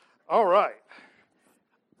All right.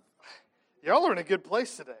 Y'all are in a good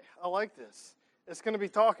place today. I like this. It's going to be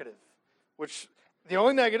talkative, which the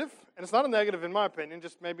only negative, and it's not a negative in my opinion,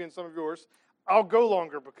 just maybe in some of yours, I'll go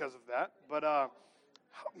longer because of that. But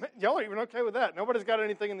y'all are even okay with that. Nobody's got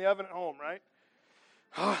anything in the oven at home, right?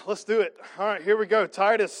 Let's do it. All right, here we go.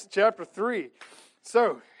 Titus chapter 3.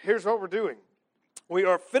 So here's what we're doing. We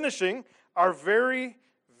are finishing our very,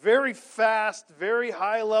 very fast, very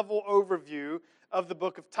high-level overview of the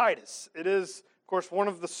book of Titus. It is, of course, one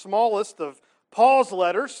of the smallest of Paul's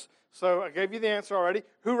letters. So I gave you the answer already.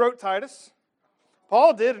 Who wrote Titus?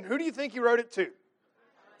 Paul did. And who do you think he wrote it to?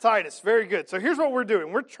 Titus. Very good. So here's what we're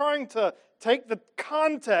doing. We're trying to take the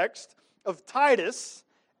context of Titus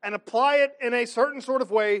and apply it in a certain sort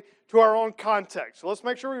of way to our own context. So let's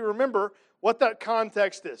make sure we remember what that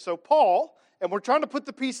context is. So Paul, and we're trying to put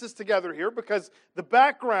the pieces together here because the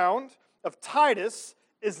background of Titus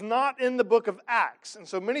is not in the book of Acts. And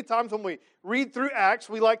so many times when we read through Acts,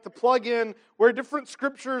 we like to plug in where different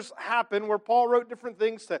scriptures happen, where Paul wrote different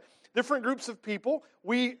things to different groups of people.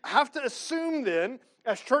 We have to assume then,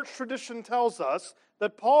 as church tradition tells us,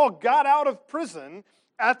 that Paul got out of prison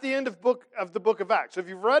at the end of the book of Acts. So if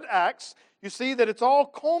you've read Acts, you see that it's all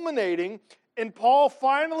culminating in Paul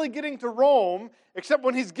finally getting to Rome, except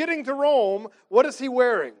when he's getting to Rome, what is he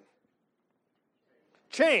wearing?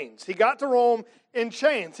 Chains. He got to Rome in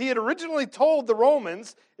chains. He had originally told the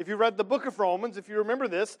Romans, if you read the book of Romans, if you remember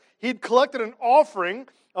this, he'd collected an offering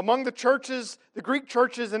among the churches, the Greek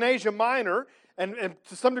churches in Asia Minor, and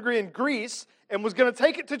to some degree in Greece, and was going to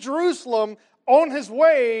take it to Jerusalem on his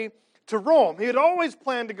way to Rome. He had always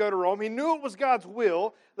planned to go to Rome. He knew it was God's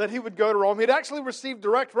will that he would go to Rome. He'd actually received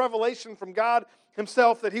direct revelation from God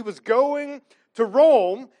himself that he was going to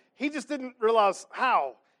Rome. He just didn't realize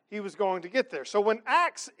how he was going to get there. So when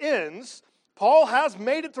Acts ends, Paul has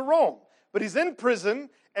made it to Rome, but he's in prison,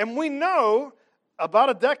 and we know about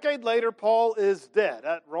a decade later, Paul is dead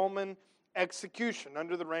at Roman execution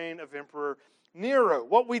under the reign of Emperor Nero.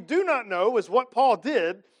 What we do not know is what Paul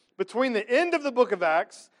did between the end of the book of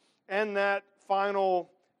Acts and that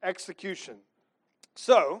final execution.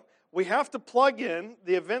 So we have to plug in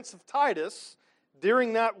the events of Titus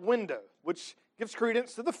during that window, which gives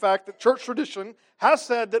credence to the fact that church tradition has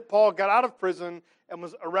said that Paul got out of prison and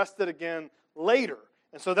was arrested again later.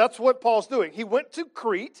 And so that's what Paul's doing. He went to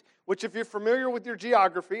Crete, which if you're familiar with your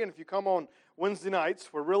geography, and if you come on Wednesday nights,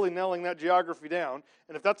 we're really nailing that geography down.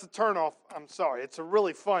 And if that's a turnoff, I'm sorry. It's a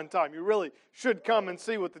really fun time. You really should come and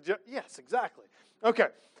see what yes, exactly. Okay,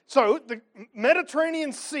 so the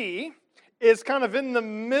Mediterranean Sea is kind of in the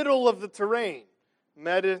middle of the terrain.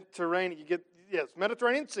 Mediterranean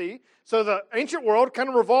Sea. So the ancient world kind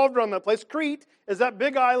of revolved around that place. Crete is that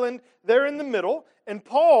big island there in the middle. And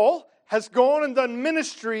Paul has gone and done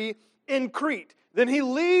ministry in Crete. Then he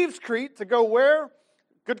leaves Crete to go where?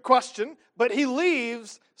 Good question. But he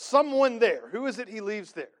leaves someone there. Who is it he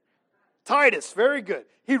leaves there? Titus. Very good.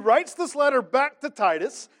 He writes this letter back to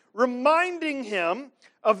Titus, reminding him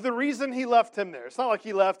of the reason he left him there. It's not like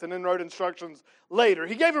he left and then wrote instructions later.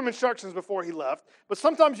 He gave him instructions before he left, but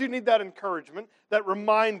sometimes you need that encouragement, that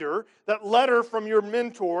reminder, that letter from your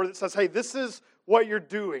mentor that says, hey, this is what you're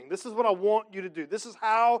doing. This is what I want you to do. This is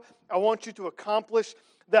how I want you to accomplish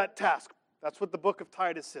that task. That's what the book of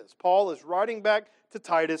Titus is. Paul is writing back to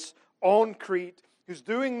Titus on Crete, who's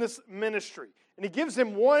doing this ministry. And he gives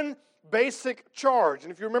him one basic charge.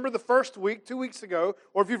 And if you remember the first week, 2 weeks ago,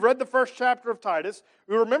 or if you've read the first chapter of Titus,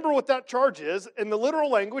 you remember what that charge is. In the literal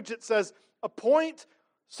language, it says, appoint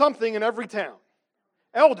something in every town.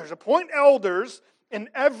 Elders. Appoint elders in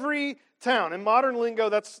every town. In modern lingo,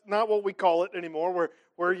 that's not what we call it anymore,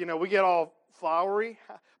 where we get all flowery,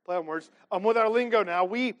 play on words. With our lingo now,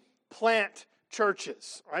 we plant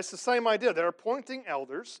churches. Right? It's the same idea. They're appointing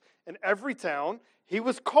elders in every town. He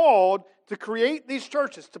was called to create these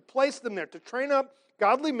churches, to place them there, to train up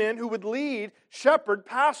godly men who would lead, shepherd,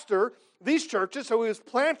 pastor these churches. So he was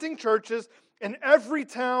planting churches in every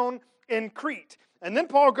town in Crete. And then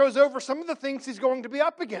Paul goes over some of the things he's going to be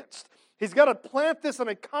up against. He's got to plant this in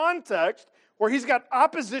a context where he's got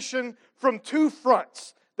opposition from two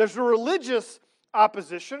fronts. There's a religious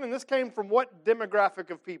opposition, and this came from what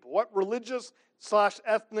demographic of people? What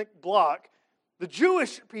religious/ethnic bloc? The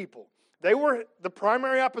Jewish people. They were the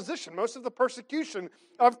primary opposition. Most of the persecution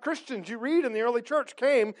of Christians you read in the early church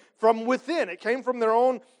came from within. It came from their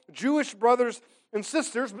own Jewish brothers and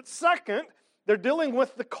sisters. But second, they're dealing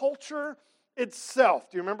with the culture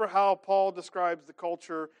itself. Do you remember how Paul describes the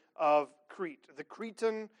culture of Crete? The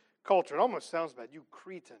Cretan culture. It almost sounds bad. You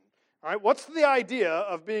Cretan. All right, what's the idea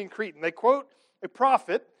of being Cretan? They quote a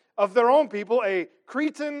prophet of their own people, a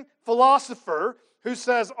Cretan philosopher, who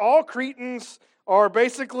says all Cretans are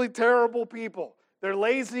basically terrible people. They're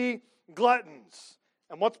lazy gluttons.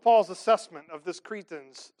 And what's Paul's assessment of this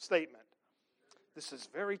Cretan's statement? This is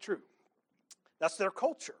very true. That's their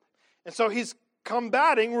culture. And so he's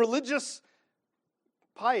combating religious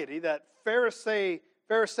piety, that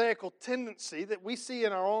Pharisaical tendency that we see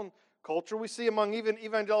in our own culture. We see among even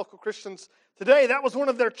evangelical Christians today. That was one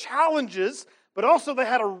of their challenges, but also they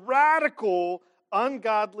had a radical,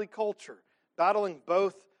 ungodly culture, battling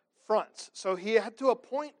both fronts. So he had to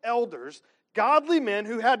appoint elders, godly men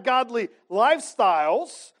who had godly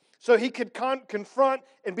lifestyles, so he could confront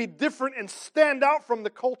and be different and stand out from the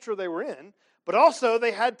culture they were in. But also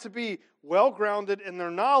they had to be well-grounded in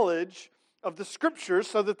their knowledge of the Scriptures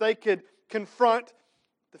so that they could confront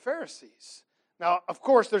the Pharisees. Now, of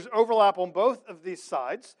course, there's overlap on both of these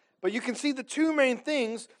sides, but you can see the two main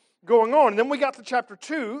things going on. And then we got to chapter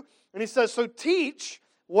 2, and he says, so teach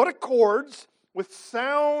what accords with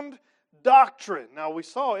sound doctrine. Now, we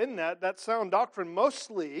saw in that sound doctrine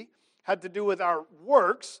mostly had to do with our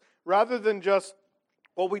works rather than just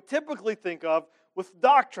what we typically think of with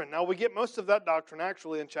doctrine. Now, we get most of that doctrine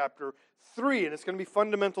actually in chapter 3, and it's going to be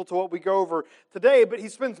fundamental to what we go over today, but he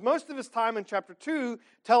spends most of his time in chapter 2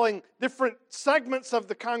 telling different segments of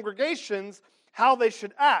the congregations how they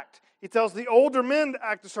should act. He tells the older men to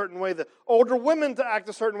act a certain way, the older women to act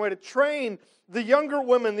a certain way, to train the younger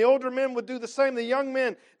women. The older men would do the same. The young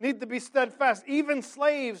men need to be steadfast. Even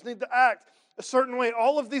slaves need to act a certain way.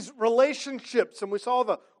 All of these relationships, and we saw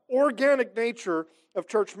the organic nature of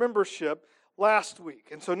church membership last week.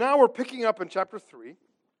 And so now we're picking up in chapter 3,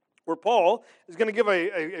 where Paul is going to give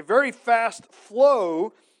a very fast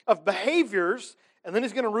flow of behaviors, and then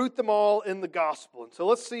he's going to root them all in the gospel. And so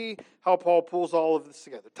let's see how Paul pulls all of this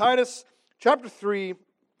together. Titus chapter 3,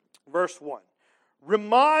 verse 1.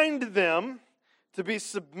 Remind them to be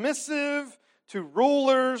submissive to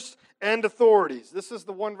rulers and authorities. This is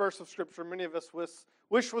the one verse of Scripture many of us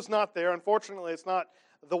wish was not there. Unfortunately, it's not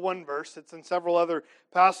the one verse. It's in several other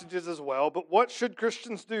passages as well. But what should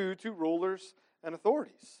Christians do to rulers and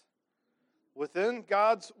authorities? Within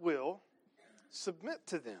God's will, submit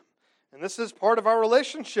to them. And this is part of our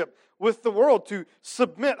relationship with the world, to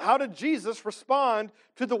submit. How did Jesus respond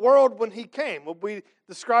to the world when he came? Would we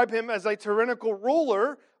describe him as a tyrannical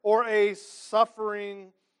ruler or a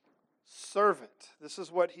suffering servant? This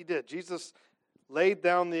is what he did. Jesus laid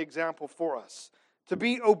down the example for us. To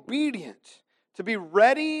be obedient, to be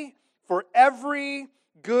ready for every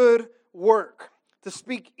good work, to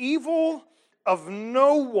speak evil of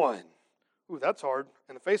no one. Ooh, that's hard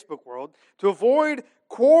in the Facebook world. To avoid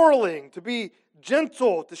quarreling, to be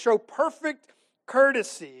gentle, to show perfect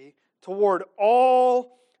courtesy toward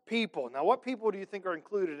all people. Now, what people do you think are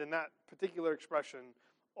included in that particular expression?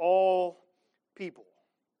 All people.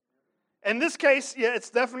 In this case, yeah, it's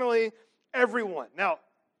definitely everyone. Now,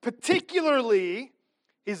 particularly,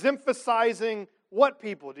 he's emphasizing what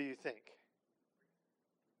people, do you think?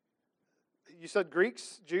 You said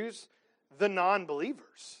Greeks, Jews, the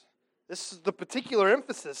non-believers. This is the particular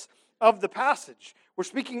emphasis of the passage. We're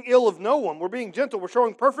speaking ill of no one. We're being gentle. We're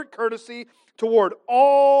showing perfect courtesy toward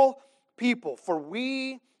all people. For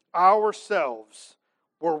we ourselves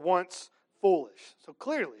were once foolish. So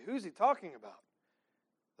clearly, who's he talking about?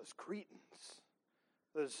 Those Cretans.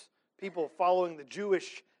 Those people following the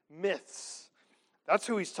Jewish myths. That's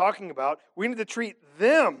who he's talking about. We need to treat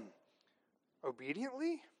them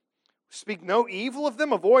obediently. Speak no evil of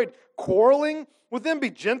them. Avoid quarreling with them. Be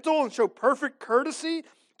gentle and show perfect courtesy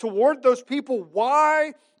toward those people.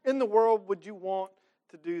 Why in the world would you want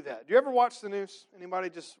to do that? Do you ever watch the news? Anybody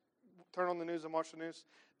just turn on the news and watch the news?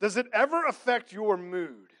 Does it ever affect your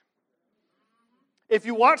mood? If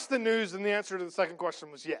you watch the news, then the answer to the second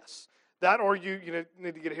question was yes. That, or you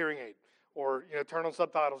need to get a hearing aid, or turn on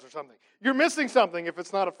subtitles or something. You're missing something if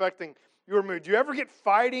it's not affecting your mood. Do you ever get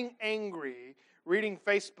fighting angry reading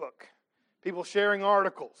Facebook? People sharing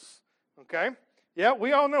articles. Okay? Yeah,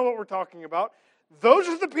 we all know what we're talking about. Those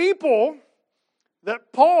are the people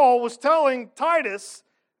that Paul was telling Titus,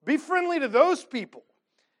 be friendly to those people.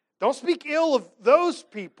 Don't speak ill of those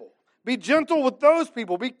people. Be gentle with those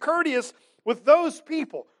people. Be courteous with those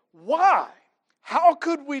people. Why? How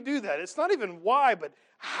could we do that? It's not even why, but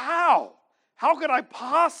how? How could I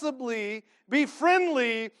possibly be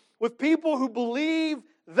friendly with people who believe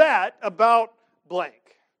that about blank?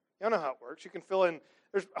 You know how it works. You can fill in,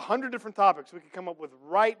 there's 100 different topics we could come up with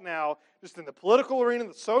right now, just in the political arena,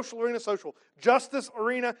 the social arena, social justice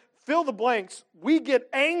arena. Fill the blanks. We get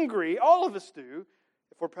angry, all of us do,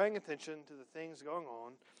 if we're paying attention to the things going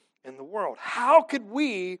on in the world. How could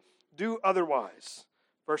we do otherwise?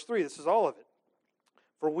 Verse 3, this is all of it.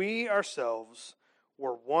 For we ourselves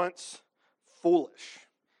were once foolish,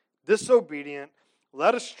 disobedient,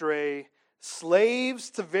 led astray, slaves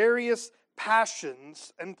to various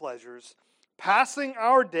passions and pleasures, passing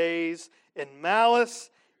our days in malice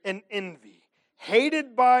and envy,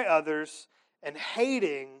 hated by others and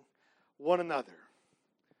hating one another.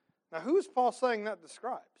 Now, who is Paul saying that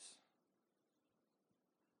describes?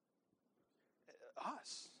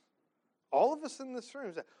 Us. All of us in this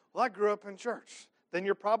room say, well, I grew up in church. Then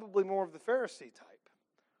you're probably more of the Pharisee type.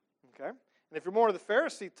 Okay? And if you're more of the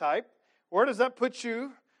Pharisee type, where does that put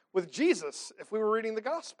you with Jesus if we were reading the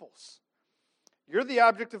Gospels? You're the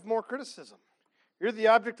object of more criticism. You're the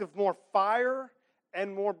object of more fire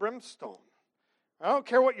and more brimstone. I don't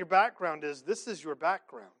care what your background is. This is your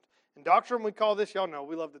background. In doctrine, we call this, y'all know,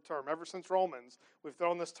 we love the term. Ever since Romans, we've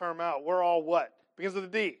thrown this term out. We're all what? Begins with a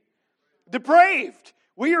D. Depraved.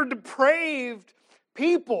 We are depraved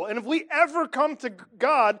people. And if we ever come to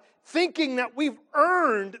God thinking that we've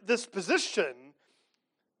earned this position,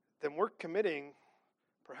 then we're committing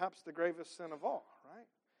perhaps the gravest sin of all, right?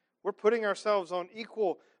 We're putting ourselves on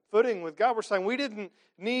equal footing with God. We're saying we didn't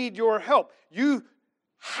need your help. You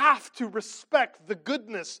have to respect the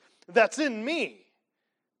goodness that's in me.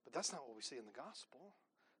 But that's not what we see in the gospel.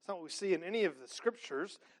 It's not what we see in any of the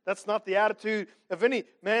scriptures. That's not the attitude of any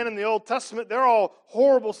man in the Old Testament. They're all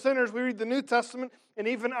horrible sinners. We read the New Testament, and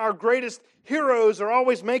even our greatest heroes are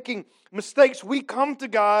always making mistakes. We come to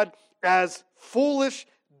God as foolish,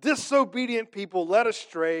 disobedient people led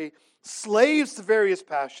astray, slaves to various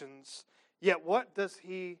passions. Yet what does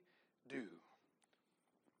he do?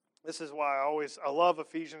 This is why I love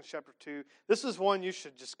Ephesians chapter 2. This is one you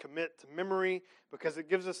should just commit to memory because it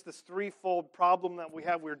gives us this threefold problem that we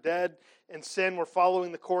have. We're dead in sin. We're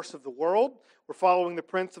following the course of the world. We're following the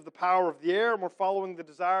prince of the power of the air. And we're following the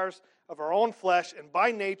desires of our own flesh. And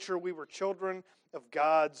by nature, we were children of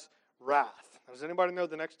God's wrath. Now, does anybody know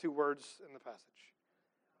the next two words in the passage?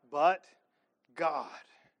 But God,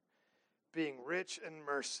 being rich in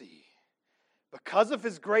mercy, because of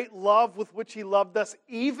His great love with which He loved us,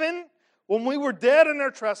 even when we were dead in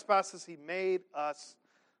our trespasses, He made us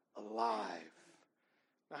alive.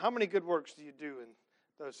 Now, how many good works do you do in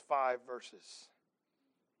those 5 verses?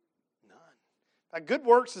 None. Now, good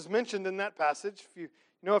works is mentioned in that passage. If you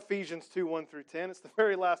know Ephesians 2, 1 through 10, it's the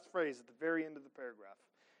very last phrase at the very end of the paragraph.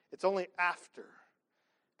 It's only after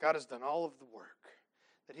God has done all of the work,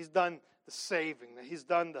 that He's done the saving, that He's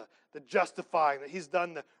done the justifying, that He's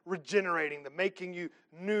done the regenerating, the making you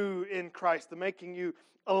new in Christ, the making you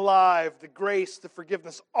alive, the grace, the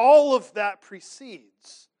forgiveness. All of that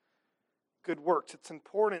precedes good works. It's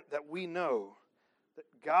important that we know that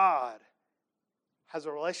God has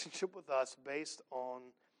a relationship with us based on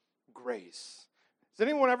grace. Has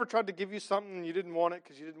anyone ever tried to give you something and you didn't want it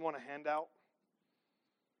because you didn't want a handout?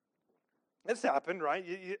 It's happened, right?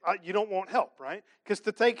 You don't want help, right? Because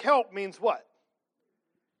to take help means what?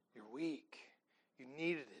 You're weak. You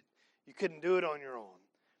needed it. You couldn't do it on your own.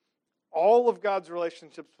 All of God's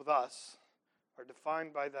relationships with us are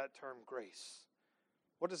defined by that term grace.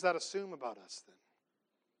 What does that assume about us then?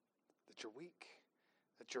 That you're weak,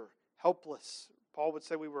 that you're helpless. Paul would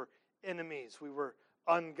say we were enemies, we were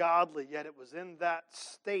ungodly, yet it was in that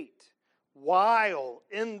state, while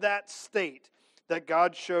in that state, that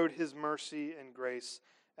God showed His mercy and grace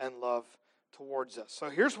and love towards us. So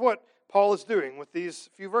here's what Paul is doing with these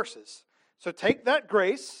few verses. So take that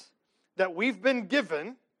grace that we've been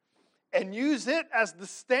given and use it as the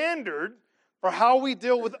standard for how we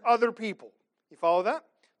deal with other people. You follow that?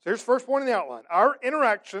 So here's the first point in the outline. Our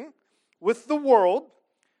interaction with the world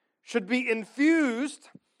should be infused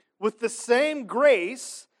with the same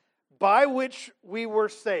grace by which we were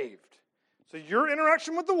saved. So your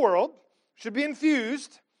interaction with the world should be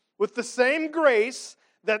infused with the same grace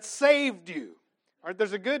that saved you. All right,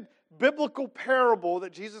 there's a good biblical parable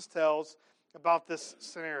that Jesus tells about this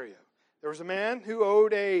scenario. There was a man who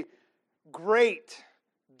owed a great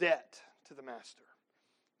debt to the master.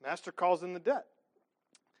 The master calls in the debt.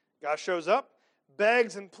 Guy shows up,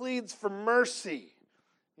 begs and pleads for mercy.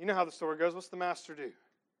 You know how the story goes. What's the master do?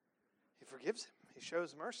 He forgives him. He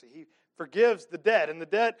shows mercy. He forgives the debt. And the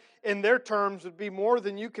debt, in their terms, would be more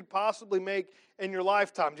than you could possibly make in your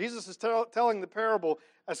lifetime. Jesus is telling the parable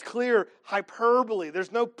as clear hyperbole.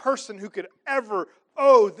 There's no person who could ever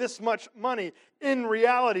owe this much money in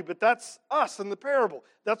reality, but that's us in the parable.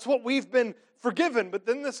 That's what we've been forgiven. But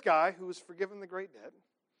then this guy who was forgiven the great debt,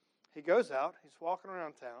 he goes out, he's walking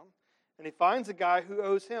around town, and he finds a guy who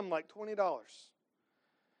owes him like $20.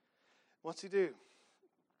 What's he do?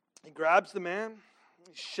 He grabs the man,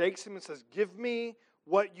 he shakes him and says, "Give me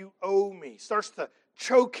what you owe me." Starts to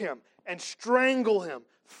choke him and strangle him,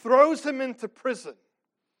 throws him into prison.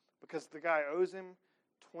 because the guy owes him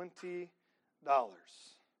 $20.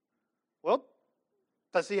 Well,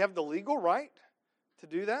 does he have the legal right to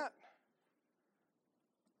do that?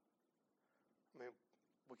 I mean,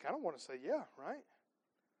 we kind of want to say, yeah, right?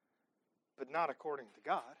 But not according to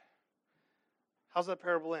God. How's that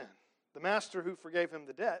parable end? The master who forgave him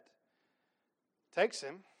the debt takes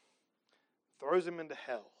him, throws him into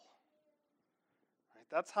hell. Right?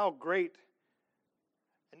 That's how great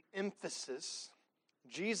an emphasis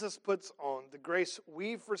Jesus puts on the grace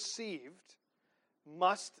we've received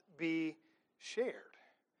must be shared.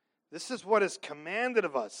 This is what is commanded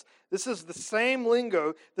of us. This is the same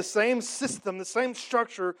lingo, the same system, the same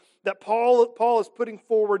structure that Paul is putting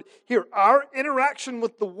forward here. Our interaction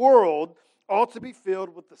with the world ought to be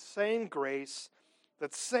filled with the same grace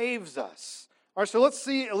that saves us. All right, so let's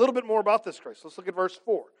see a little bit more about this grace. Let's look at verse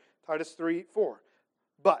 4, Titus 3:4.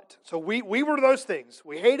 But, so we were those things.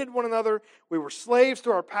 We hated one another. We were slaves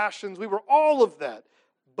to our passions. We were all of that.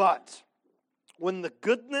 But when the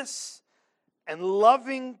goodness and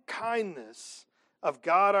loving kindness of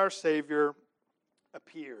God our Savior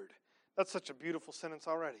appeared. That's such a beautiful sentence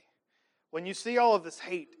already. When you see all of this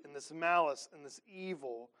hate and this malice and this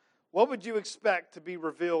evil, what would you expect to be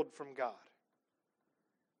revealed from God?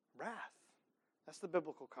 Wrath. That's the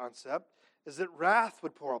biblical concept, is that wrath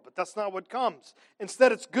would pour out, but that's not what comes.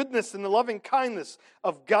 Instead, it's goodness and the loving kindness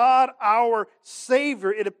of God our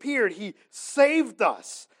Savior. It appeared. He saved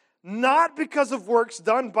us, not because of works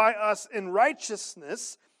done by us in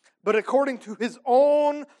righteousness, but according to His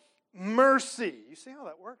own mercy. You see how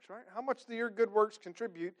that works, right? How much do your good works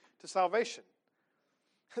contribute to salvation?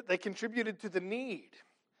 They contributed to the need.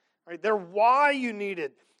 Right? They're why you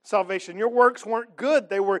needed salvation. Your works weren't good.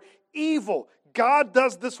 They were evil. God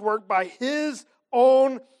does this work by His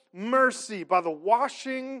own mercy, by the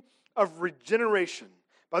washing of regeneration,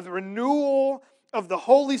 by the renewal of the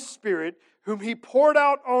Holy Spirit, whom He poured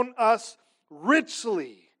out on us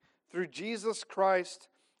richly through Jesus Christ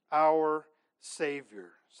our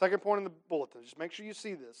Savior. Second point in the bulletin, just make sure you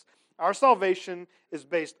see this. Our salvation is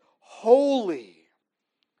based wholly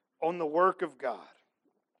on the work of God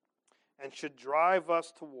and should drive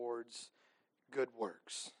us towards good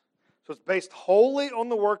works. So it's based wholly on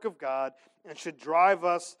the work of God and should drive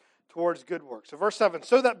us towards good works. So verse 7,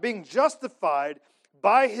 so that being justified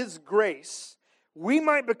by His grace, we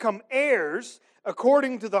might become heirs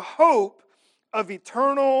according to the hope of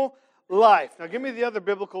eternal life. Now give me the other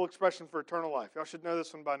biblical expression for eternal life. Y'all should know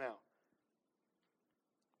this one by now.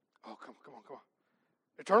 Oh, come on.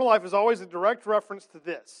 Eternal life is always a direct reference to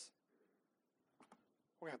this.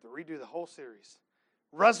 We're going to have to redo the whole series.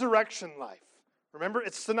 Resurrection life. Remember,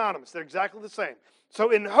 it's synonymous. They're exactly the same.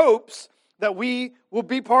 So in hopes that we will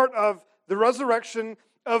be part of the resurrection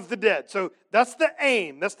of the dead. So that's the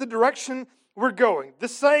aim. That's the direction we're going.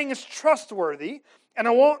 This saying is trustworthy, and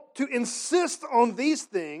I want to insist on these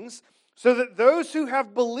things so that those who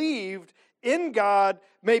have believed in God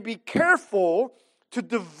may be careful to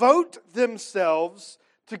devote themselves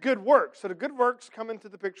to good works. So do good works come into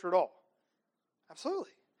the picture at all?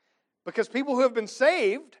 Absolutely. Because people who have been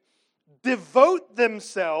saved devote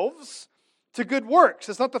themselves to good works.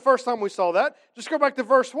 It's not the first time we saw that. Just go back to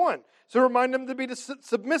verse 1. So remind them to be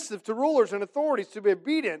submissive to rulers and authorities, to be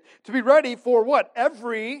obedient, to be ready for what?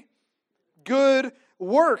 Every good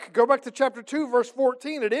work. Go back to chapter 2, verse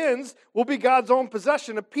 14. It ends, will be God's own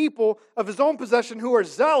possession, a people of His own possession who are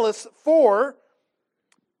zealous for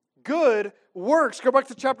good works. Go back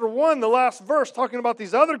to chapter 1, the last verse, talking about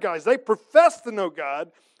these other guys. They profess to know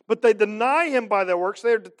God, but they deny Him by their works.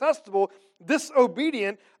 They are detestable,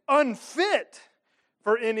 disobedient, unfit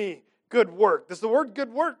for any good work. Does the word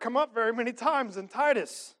good work come up very many times in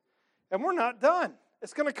Titus? And we're not done.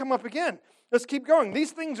 It's going to come up again. Let's keep going.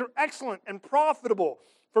 These things are excellent and profitable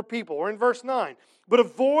for people. We're in verse 9. But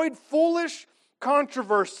avoid foolish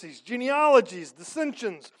controversies, genealogies,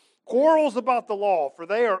 dissensions, quarrels about the law, for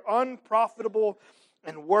they are unprofitable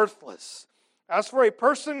and worthless. As for a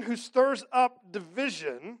person who stirs up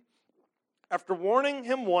division, after warning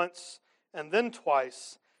him once and then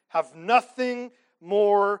twice, have nothing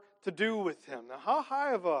more to do with him. Now, how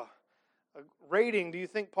high of a rating do you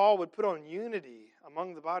think Paul would put on unity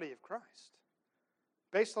among the body of Christ?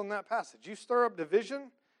 Based on that passage. You stir up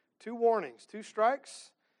division, 2 warnings, 2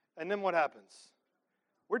 strikes, and then what happens?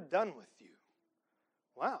 We're done with you.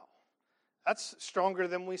 Wow. That's stronger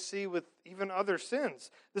than we see with even other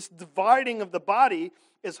sins. This dividing of the body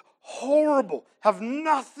is horrible. Have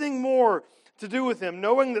nothing more to do with him.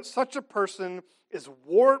 Knowing that such a person is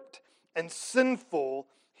warped and sinful,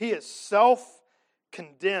 he is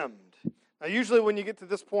self-condemned. Now, usually when you get to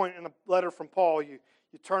this point in a letter from Paul, you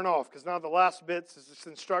you turn off, because now the last bits is just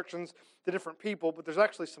instructions to different people, but there's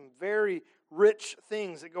actually some very rich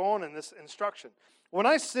things that go on in this instruction. When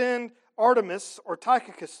I send Artemas or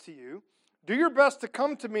Tychicus to you, do your best to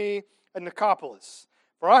come to me at Nicopolis,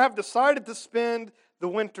 for I have decided to spend the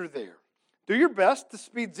winter there. Do your best to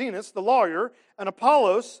speed Zenas, the lawyer, and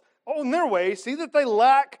Apollos on their way. See that they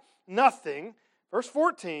lack nothing. Verse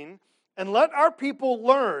 14, and let our people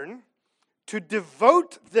learn to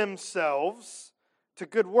devote themselves to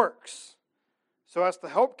good works, so as to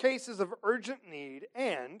help cases of urgent need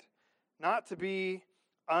and not to be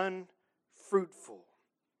unfruitful.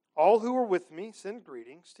 All who are with me send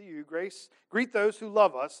greetings to you. Greet those who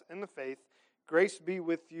love us in the faith. Grace be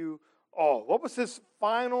with you all. What was his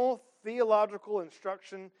final theological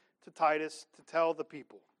instruction to Titus to tell the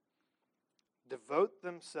people? Devote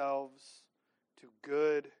themselves to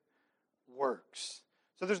good works.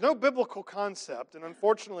 So there's no biblical concept, and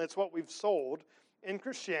unfortunately it's what we've sold in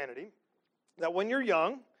Christianity, that when you're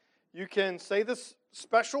young, you can say this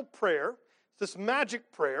special prayer, this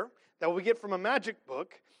magic prayer that we get from a magic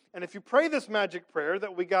book, and if you pray this magic prayer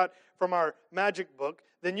that we got from our magic book,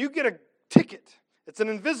 then you get a ticket. It's an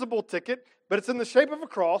invisible ticket, but it's in the shape of a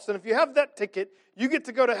cross, and if you have that ticket, you get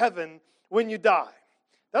to go to heaven when you die.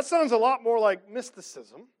 That sounds a lot more like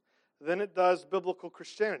mysticism than it does biblical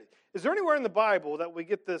Christianity. Is there anywhere in the Bible that we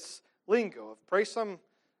get this lingo of pray some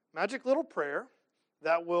magic little prayer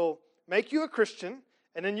that will make you a Christian,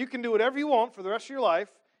 and then you can do whatever you want for the rest of your life?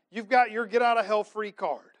 You've got your get out of hell free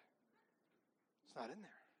card. It's not in there.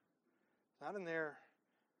 It's not in there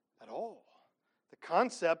at all. The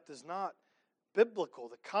concept is not biblical.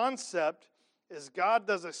 The concept is God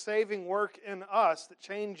does a saving work in us that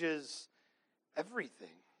changes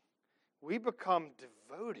everything. We become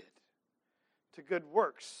devoted to good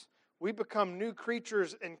works. We become new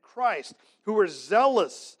creatures in Christ who are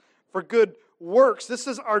zealous for good works. This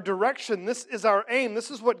is our direction. This is our aim. This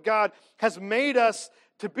is what God has made us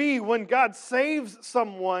to be. When God saves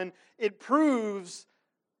someone, it proves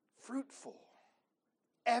fruitful.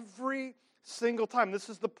 Every single time. This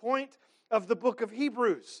is the point of the book of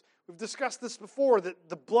Hebrews. We've discussed this before, that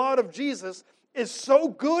the blood of Jesus is so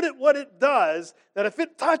good at what it does that if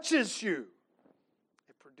it touches you,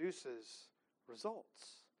 it produces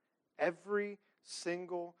results. Every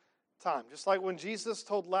single time. Just like when Jesus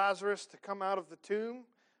told Lazarus to come out of the tomb,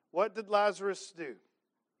 what did Lazarus do?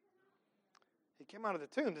 He came out of the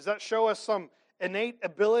tomb. Does that show us some innate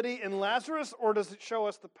ability in Lazarus, or does it show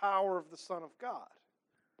us the power of the Son of God?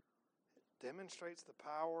 It demonstrates the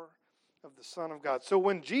power of the Son of God. So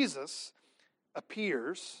when Jesus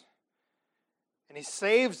appears and He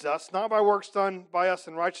saves us, not by works done by us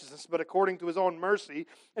in righteousness, but according to His own mercy,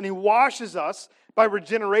 and He washes us by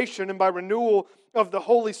regeneration and by renewal of the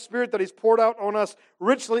Holy Spirit that He's poured out on us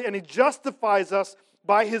richly, and He justifies us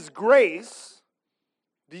by His grace,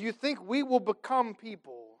 do you think we will become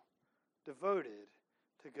people devoted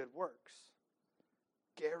to good works?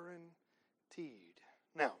 Guaranteed.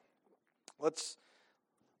 Now, let's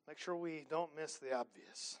make sure we don't miss the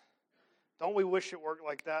obvious. Don't we wish it worked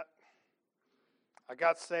like that? I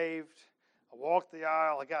got saved, I walked the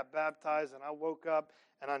aisle, I got baptized, and I woke up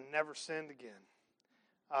and I never sinned again.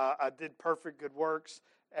 I did perfect good works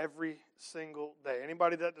every single day.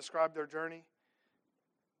 Anybody that described their journey?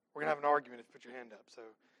 We're going to have an argument if you put your hand up. So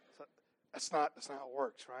that's not how it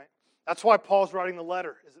works, right? That's why Paul's writing the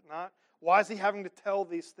letter, is it not? Why is he having to tell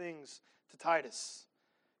these things to Titus?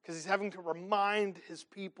 Because he's having to remind his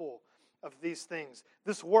people of these things.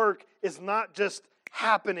 This work is not just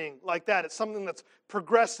happening like that. It's something that's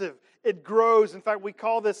progressive. It grows. In fact, we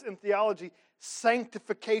call this in theology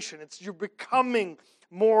sanctification. It's you're becoming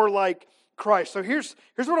more like Christ. So here's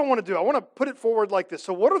what I want to do. I want to put it forward like this.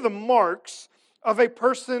 So what are the marks of a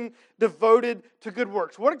person devoted to good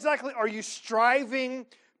works? What exactly are you striving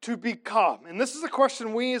to become? And this is a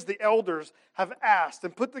question we as the elders have asked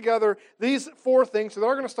and put together these 4 things. So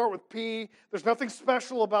they're going to start with P. There's nothing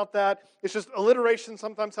special about that. It's just alliteration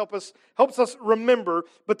sometimes helps us remember.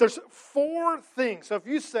 But there's 4 things. So if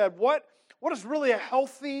you said, what does really a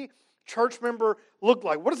healthy church member look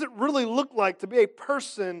like? What does it really look like to be a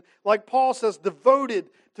person, like Paul says, devoted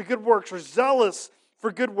to good works or zealous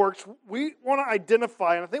for good works? We want to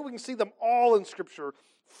identify, and I think we can see them all in Scripture,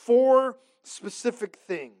 4 specific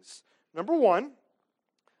things. Number 1,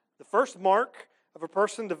 the first mark of a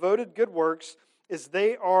person devoted to good works is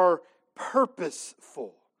they are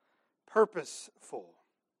purposeful. Purposeful.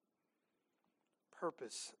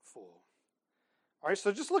 Purposeful. All right,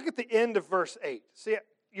 so just look at the end of verse 8. See,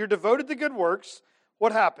 you're devoted to good works.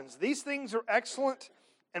 What happens? These things are excellent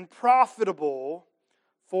and profitable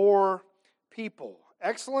for people.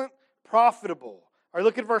 Excellent, profitable. All right,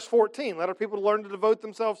 look at verse 14. Let our people learn to devote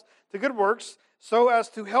themselves to good works so as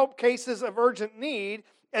to help cases of urgent need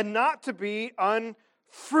and not to be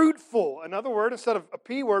unfruitful. Another word, instead of a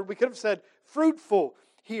P word, we could have said fruitful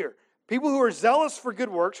here. People who are zealous for good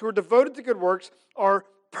works, who are devoted to good works, are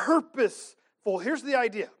purposeful. Here's the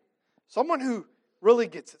idea. Someone who really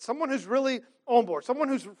gets it. Someone who's really on board. Someone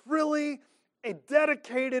who's really a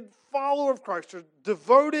dedicated follower of Christ or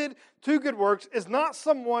devoted to good works is not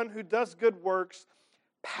someone who does good works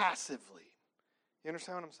passively. You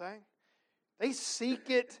understand what I'm saying? They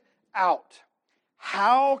seek it out.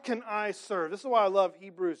 How can I serve? This is why I love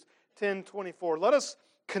Hebrews 10:24. Let us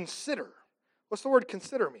consider. What's the word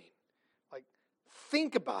consider mean? Like,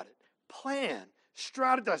 think about it. Plan.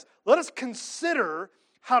 Strategize. Let us consider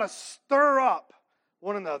how to stir up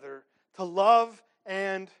one another to love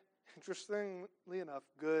and, interestingly enough,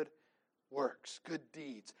 good works, good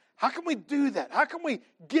deeds. How can we do that? How can we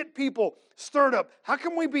get people stirred up? How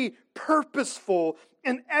can we be purposeful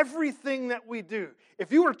in everything that we do?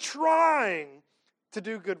 If you are trying to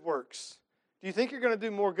do good works, do you think you're going to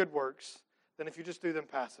do more good works than if you just do them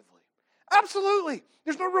passively? Absolutely.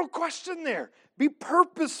 There's no real question there. Be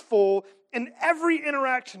purposeful in every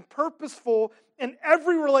interaction, purposeful in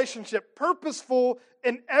every relationship, purposeful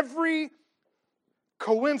in every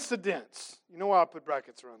coincidence. You know why I put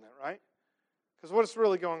brackets around that, right? Because what's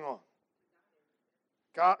really going on?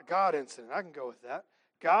 God incident. I can go with that.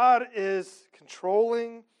 God is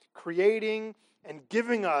controlling, creating, and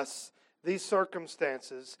giving us these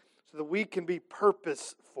circumstances so that we can be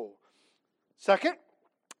purposeful. Second,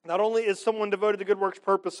 not only is someone devoted to good works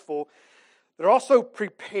purposeful, they're also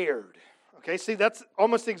prepared. Okay, see, that's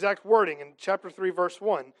almost the exact wording in chapter 3, verse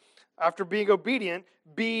 1. After being obedient,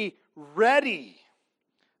 be ready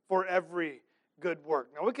for every good work.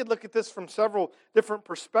 Now, we could look at this from several different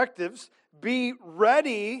perspectives. Be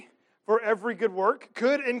ready for every good work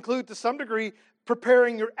could include, to some degree,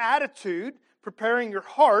 preparing your attitude, preparing your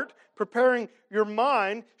heart, preparing your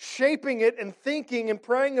mind, shaping it and thinking and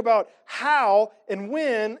praying about how and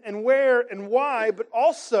when and where and why, but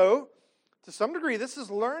also, to some degree, this is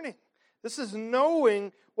learning. This is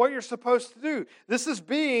knowing what you're supposed to do. This is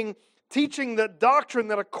teaching the doctrine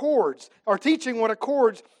that accords, or teaching what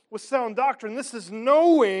accords with sound doctrine. This is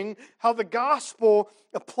knowing how the gospel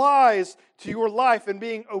applies to your life and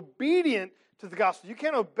being obedient to the gospel. You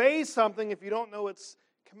can't obey something if you don't know it's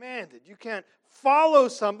commanded. You can't follow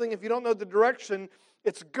something if you don't know the direction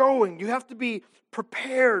it's going. You have to be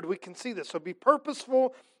prepared. We can see this. So be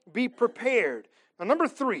purposeful, be prepared. Now, number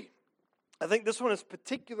 3, I think this one is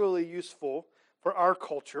particularly useful for our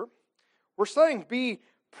culture. We're saying be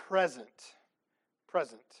present.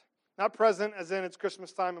 Present. Not present as in it's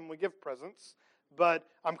Christmas time and we give presents, but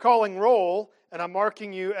I'm calling roll and I'm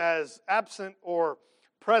marking you as absent or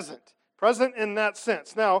present. Present in that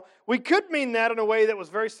sense. Now, we could mean that in a way that was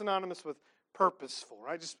very synonymous with purposeful,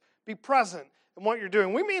 right? Just be present in what you're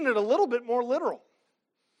doing. We mean it a little bit more literal.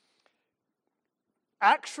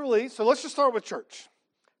 Actually, so let's just start with church.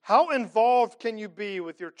 How involved can you be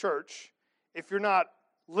with your church if you're not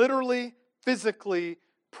literally, physically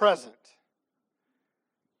present?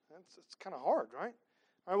 It's kind of hard, right?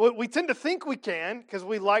 All right, we tend to think we can because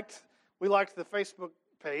we liked the Facebook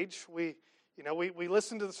page. We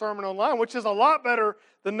listened to the sermon online, which is a lot better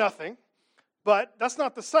than nothing, but that's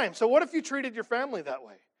not the same. So what if you treated your family that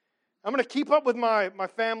way? I'm going to keep up with my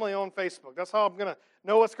family on Facebook. That's how I'm going to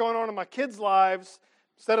know what's going on in my kids' lives.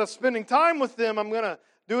 Instead of spending time with them, I'm going to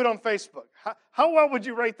do it on Facebook. How well would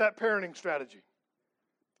you rate that parenting strategy?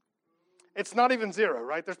 It's not even 0,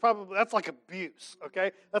 right? That's like abuse,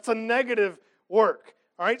 okay? That's a negative work,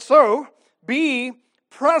 all right? So, be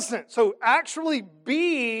present. So, actually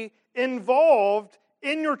be involved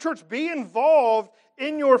in your church. Be involved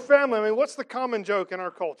in your family. I mean, what's the common joke in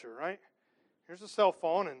our culture, right? Here's a cell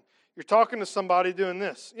phone, and you're talking to somebody doing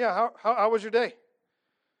this. Yeah, how was your day?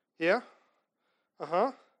 Yeah?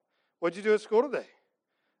 Uh-huh. What'd you do at school today?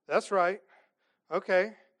 That's right.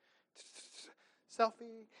 Okay.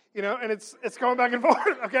 Selfie. And it's going back and forth,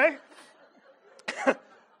 okay?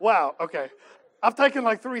 Wow, okay. I've taken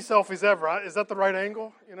like 3 selfies ever. Is that the right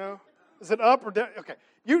angle, Is it up or down? Okay.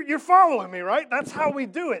 You're following me, right? That's how we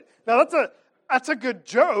do it. Now, that's a good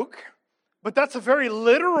joke, but that's a very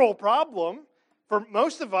literal problem for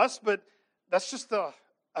most of us, but that's just a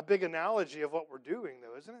big analogy of what we're doing,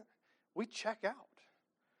 though, isn't it? We check out.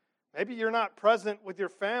 Maybe you're not present with your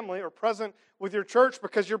family or present with your church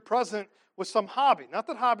because you're present with some hobby. Not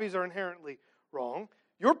that hobbies are inherently wrong.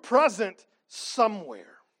 You're present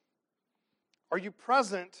somewhere. Are you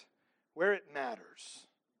present where it matters?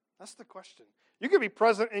 That's the question. You could be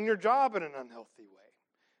present in your job in an unhealthy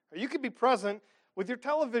way. Or you could be present with your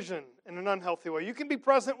television in an unhealthy way. You can be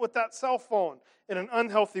present with that cell phone in an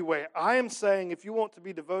unhealthy way. I am saying if you want to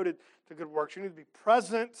be devoted to good works, you need to be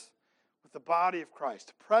present with the body of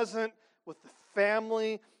Christ, present with the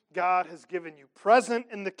family God has given you, present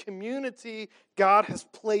in the community God has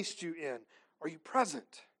placed you in. Are you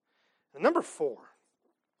present? And number 4,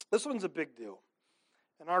 this one's a big deal,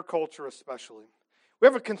 in our culture especially. We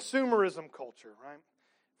have a consumerism culture, right?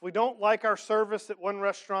 If we don't like our service at one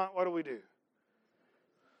restaurant, what do?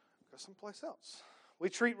 Go someplace else. We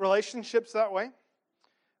treat relationships that way.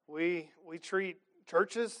 We treat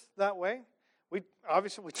churches that way. We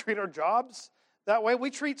treat our jobs that way. We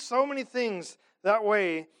treat so many things that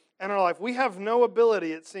way in our life. We have no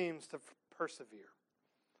ability, it seems, to persevere.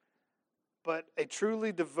 But a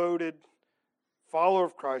truly devoted follower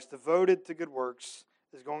of Christ, devoted to good works,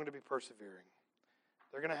 is going to be persevering.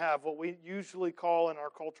 They're going to have what we usually call in our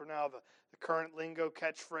culture now, the current lingo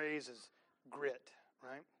catchphrase is grit,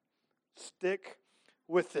 right? Stick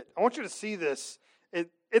with it. I want you to see this.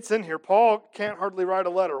 It's in here. Paul can't hardly write a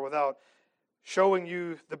letter without showing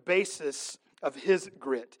you the basis of his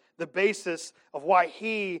grit, the basis of why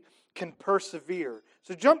he can persevere.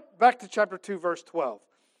 So jump back to chapter 2, verse 12.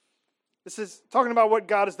 This is talking about what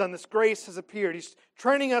God has done. This grace has appeared. He's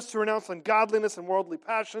training us to renounce ungodliness and worldly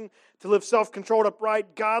passion, to live self-controlled,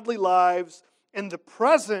 upright, godly lives in the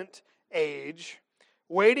present age,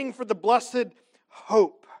 waiting for the blessed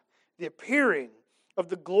hope, the appearing of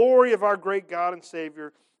the glory of our great God and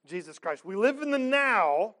Savior, Jesus Christ. We live in the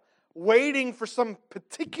now, waiting for some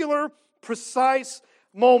particular, precise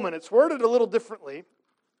moment. It's worded a little differently.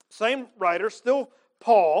 Same writer, still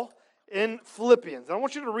Paul, in Philippians. And I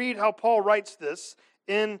want you to read how Paul writes this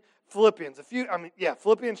in Philippians.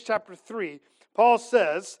 Philippians chapter 3. Paul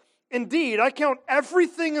says, "Indeed, I count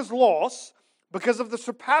everything as loss because of the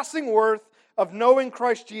surpassing worth of knowing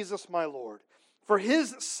Christ Jesus my Lord. For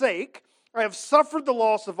his sake, I have suffered the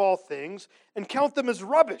loss of all things and count them as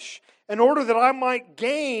rubbish, in order that I might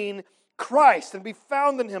gain Christ and be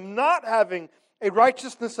found in him, not having a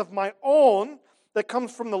righteousness of my own that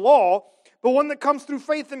comes from the law, but one that comes through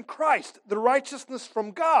faith in Christ, the righteousness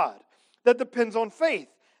from God that depends on faith,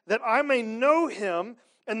 that I may know him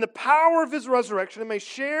and the power of his resurrection and may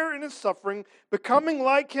share in his suffering, becoming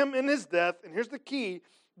like him in his death." And here's the key,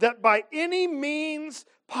 "that by any means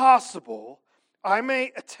possible I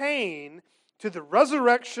may attain to the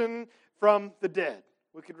resurrection from the dead."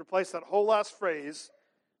 We could replace that whole last phrase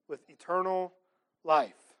with eternal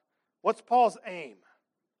life. What's Paul's aim?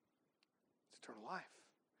 It's eternal life.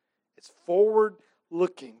 It's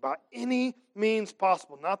forward-looking by any means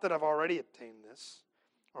possible. Not that I've already obtained this,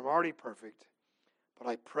 or I'm already perfect, but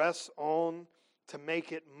I press on to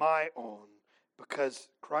make it my own, because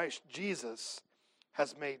Christ Jesus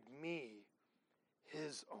has made me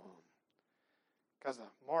his own. Guys,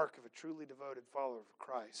 a mark of a truly devoted follower of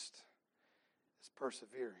Christ is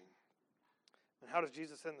persevering. And how does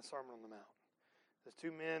Jesus end the Sermon on the Mount? The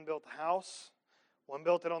 2 men built a house. One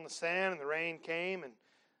built it on the sand, and the rain came and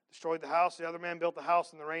destroyed the house. The other man built the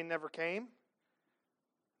house, and the rain never came.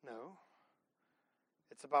 No.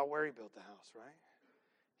 It's about where he built the house, right?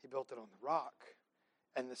 He built it on the rock.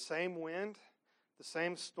 And the same wind, the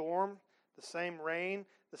same storm, the same rain,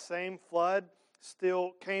 the same flood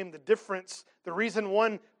still came. The difference, the reason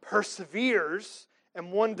one perseveres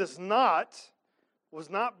and one does not, was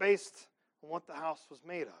not based on what the house was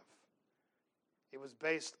made of. It was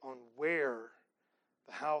based on where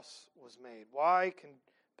the house was made. Why can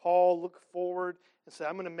Paul look forward and say,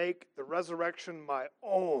 I'm going to make the resurrection my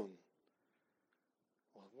own?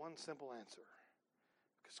 Well, one simple answer.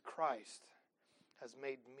 Because Christ has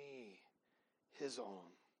made me his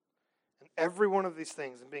own. And every one of these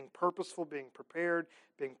things, and being purposeful, being prepared,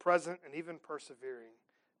 being present, and even persevering,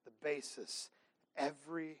 the basis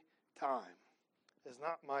every time is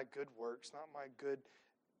not my good works, not my good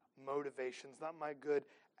motivations, not my good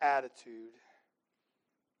attitude.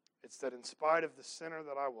 It's that in spite of the sinner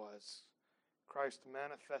that I was, Christ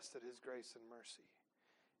manifested his grace and mercy.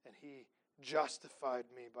 And he justified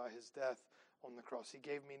me by his death on the cross. He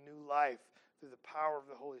gave me new life through the power of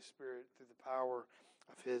the Holy Spirit, through the power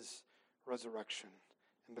of his resurrection.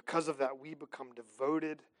 And because of that, we become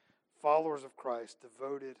devoted followers of Christ,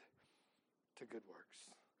 devoted to good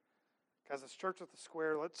works. Guys, as Church at the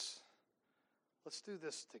Square, let's do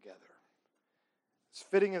this together. As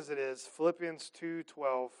fitting as it is, Philippians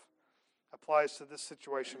 2:12 applies to this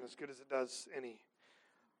situation as good as it does any.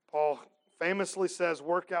 Paul famously says,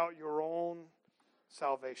 work out your own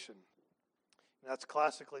salvation. And that's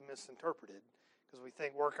classically misinterpreted because we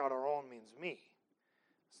think work out our own means me.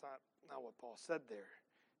 It's not what Paul said there.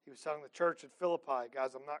 He was telling the church at Philippi,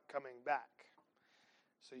 guys, I'm not coming back.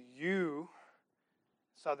 So you,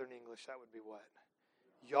 Southern English, that would be what?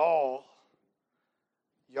 Y'all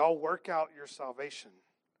work out your salvation,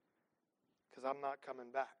 because I'm not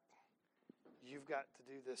coming back. You've got to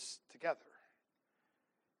do this together.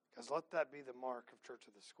 Guys, let that be the mark of Church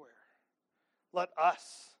of the Square. Let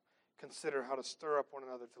us consider how to stir up one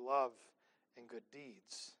another to love and good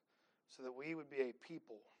deeds, so that we would be a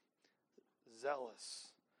people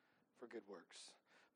zealous for good works.